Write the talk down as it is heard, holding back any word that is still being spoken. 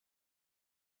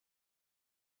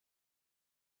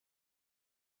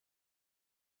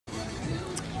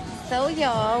So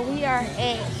y'all, we are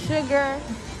at Sugar.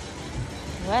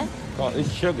 What? Oh,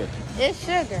 it's Sugar. It's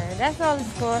Sugar. That's all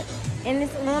it's called. And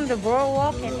it's on the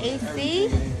Boardwalk in AC.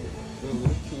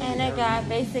 And they got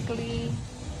basically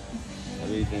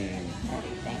Everything.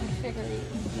 sugary.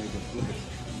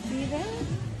 See that?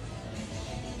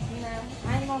 No,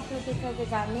 I ain't gonna flip it because it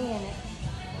got me in it.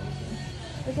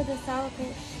 Look at the sour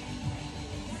fish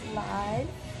slide.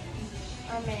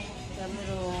 I mean, the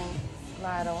little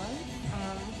slide on.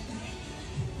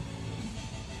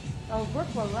 Oh,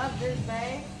 Brooke will love this,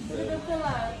 babe. Look at this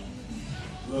pillow.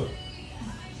 Look.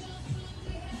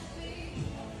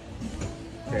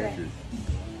 Texas.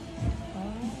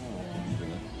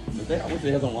 I wish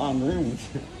they had some lime green.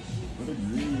 What a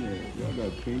green at? Y'all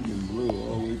got pink and blue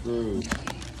all the way through.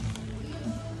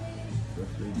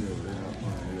 That's pretty good. They're not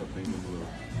fine. They got pink and blue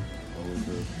all the way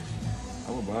through. I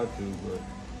would buy two, but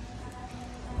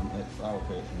I'm at Sour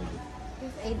Patch nigga.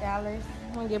 It's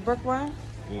 $8. Wanna get Brooke one?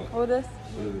 Yeah. Hold this.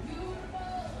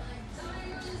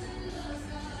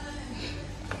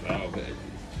 Sour Patch.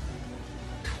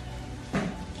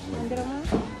 Wanna get one?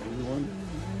 Everyone?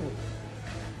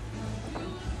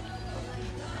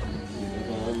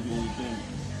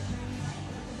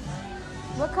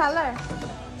 What color?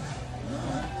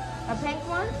 A pink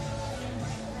one?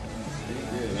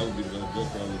 Yeah, that would be the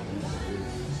best color.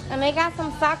 And they got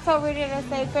some socks over there that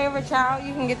say favorite child.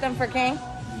 You can get them for King.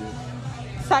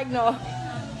 Yeah. Psych no.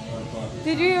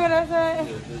 Did you hear what I said?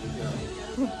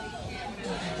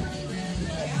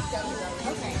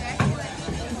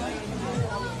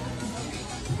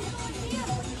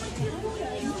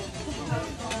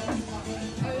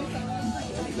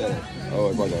 Oh,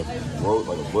 it's like a road,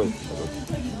 like a bush,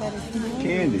 like a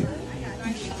candy.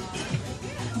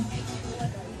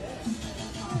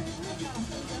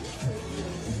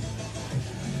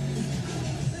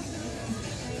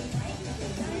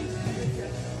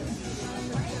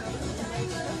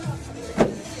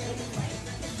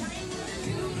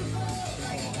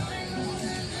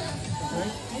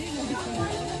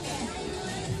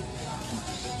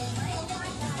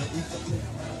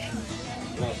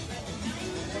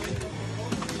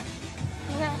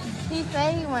 He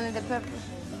said he wanted the pepper.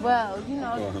 Well, you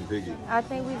know, Call him Piggy. I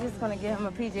think we're just going to get him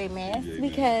a PJ Masks PJ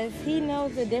because he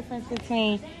knows the difference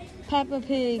between Peppa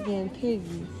Pig and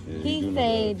Piggy. Yeah, he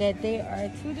said that they are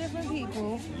two different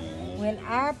people when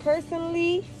I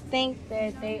personally think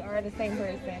that they are the same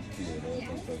person.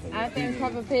 I think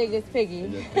Peppa Pig is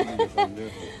Piggy.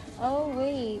 Oh,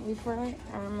 wait. Before I'm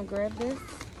going to grab this.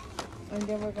 And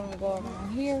then we're going to go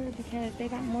around here because they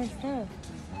got more stuff.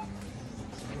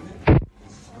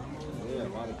 Yeah, a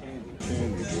lot of candy.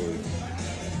 Candy, boy.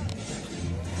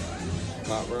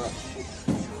 Pop rock.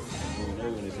 We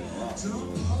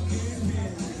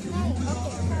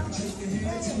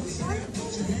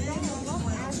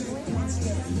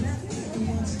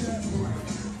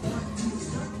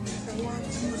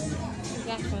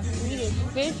got some Swedish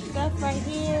fish stuff right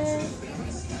here.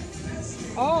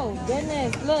 Oh,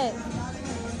 goodness, look.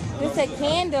 It's a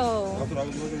candle. That's what I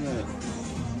was looking at.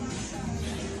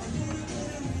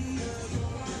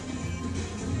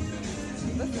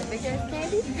 Look at big ass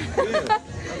candy. Yeah.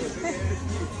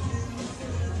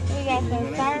 We got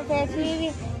some Sour Patch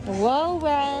Kids. Whoa, bro.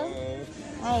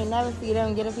 I ain't never see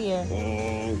them get up here.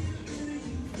 They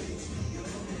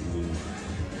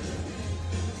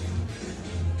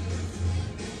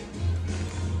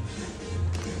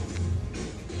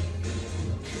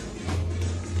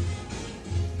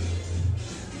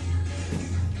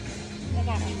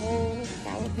got a whole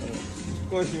Sour Patch. Of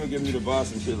course, you gonna get me to buy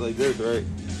some shit like this, right?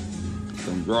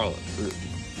 Some drawers.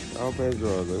 Sour Patch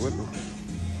drawers. Like, what the?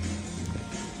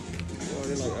 Oh,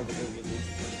 they like everything.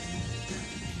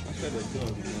 I said that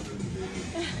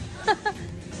too.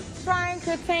 Try and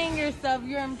contain yourself.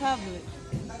 You're in public.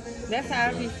 That's how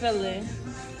I be feeling.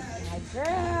 Like,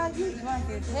 girl, you drunk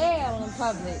as hell in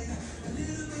public.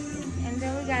 And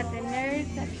then we got the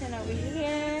nerd section over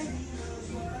here.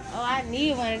 Oh, I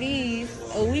need one of these.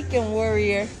 A weekend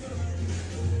warrior.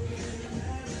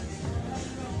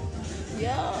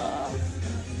 Yeah.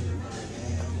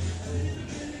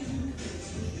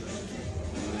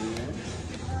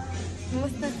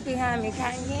 What's this behind me?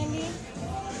 Cotton candy?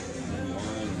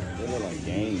 They look like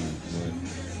games, but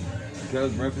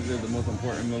because breakfast is the most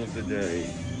important meal of the day.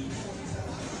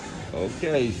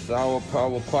 Okay, sour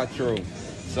power quattro,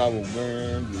 sour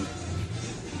worms.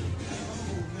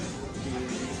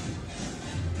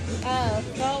 Oh,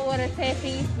 saltwater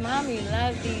tatties. Mommy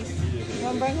loves these.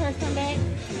 Wanna bring her some back?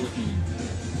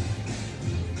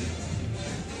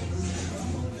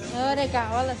 Oh, they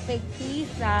got all the fake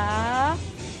pizza.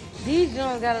 These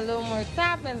joints got a little more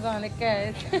toppings on it,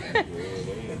 cuz.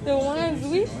 The ones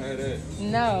we... Don't have that.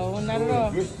 No, not at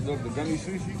all. The gummy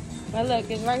sushi? But look,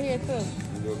 it's right here, too.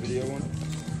 You do a video on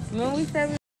it? Remember we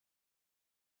said